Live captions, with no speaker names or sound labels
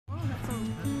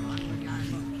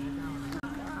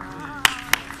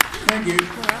Thank you.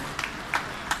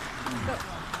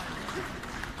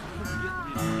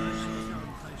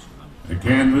 A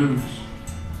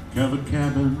canvas-covered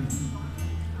cabin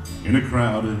in a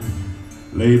crowded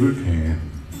labor camp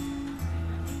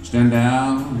stand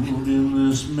out in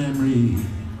this memory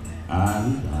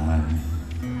eye to eye.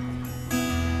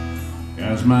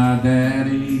 As my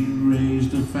daddy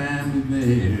raised a family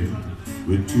there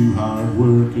with two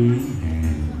hard-working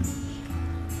hands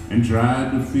and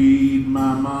tried to feed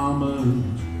my mama's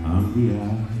hungry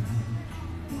eyes.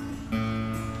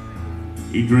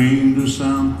 He dreamed of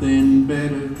something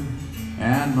better,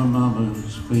 and my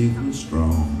mama's faith was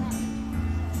strong.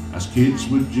 Us kids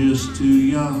were just too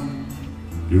young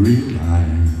to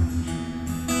realize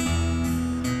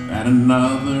that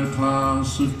another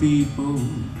class of people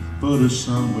put us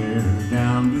somewhere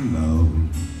down below.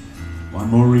 One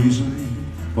more reason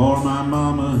for my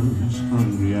mama's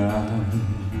hungry eyes.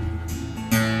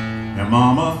 Now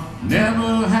mama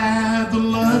never had the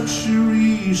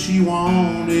luxury she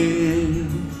wanted,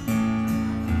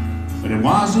 but it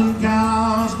wasn't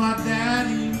 'cause my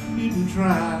daddy didn't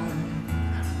try.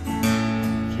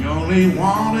 She only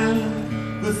wanted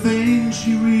the things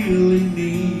she really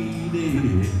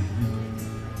needed.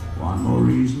 One more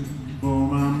reason for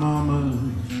my mama's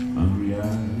hungry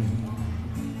eyes.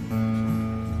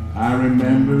 I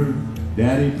remember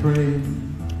daddy praying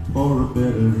for a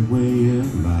better way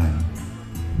of life,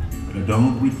 but I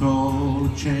don't recall a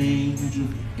change of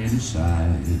any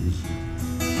size.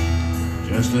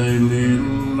 Just a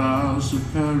little loss of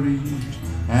courage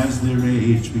as their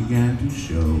age began to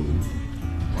show.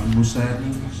 One more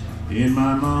sadness in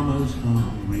my mama's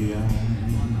hungry eyes.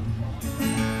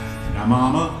 Now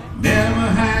mama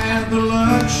never had the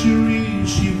luxury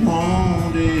she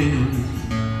wanted,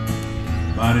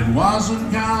 but it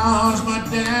wasn't 'cause my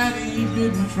daddy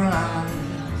didn't try.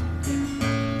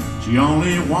 She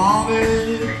only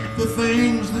wanted the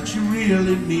things that she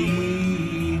really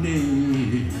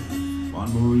needed.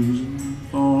 One more reason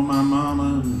for my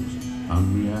mama's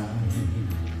hungry eyes.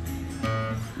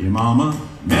 Your mama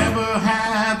never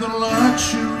had the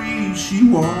luxury she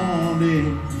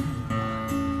wanted,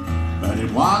 but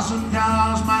it wasn't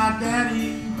 'cause my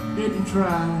daddy didn't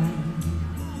try.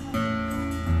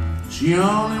 She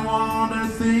only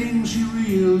wanted things she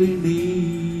really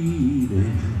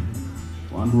needed.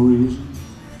 One more reason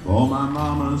for my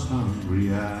mama's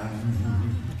hungry eyes.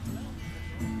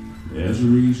 There's a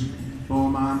reason for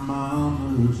my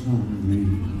mama's hungry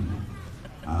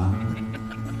eyes.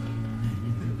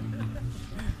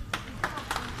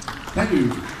 Thank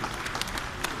you.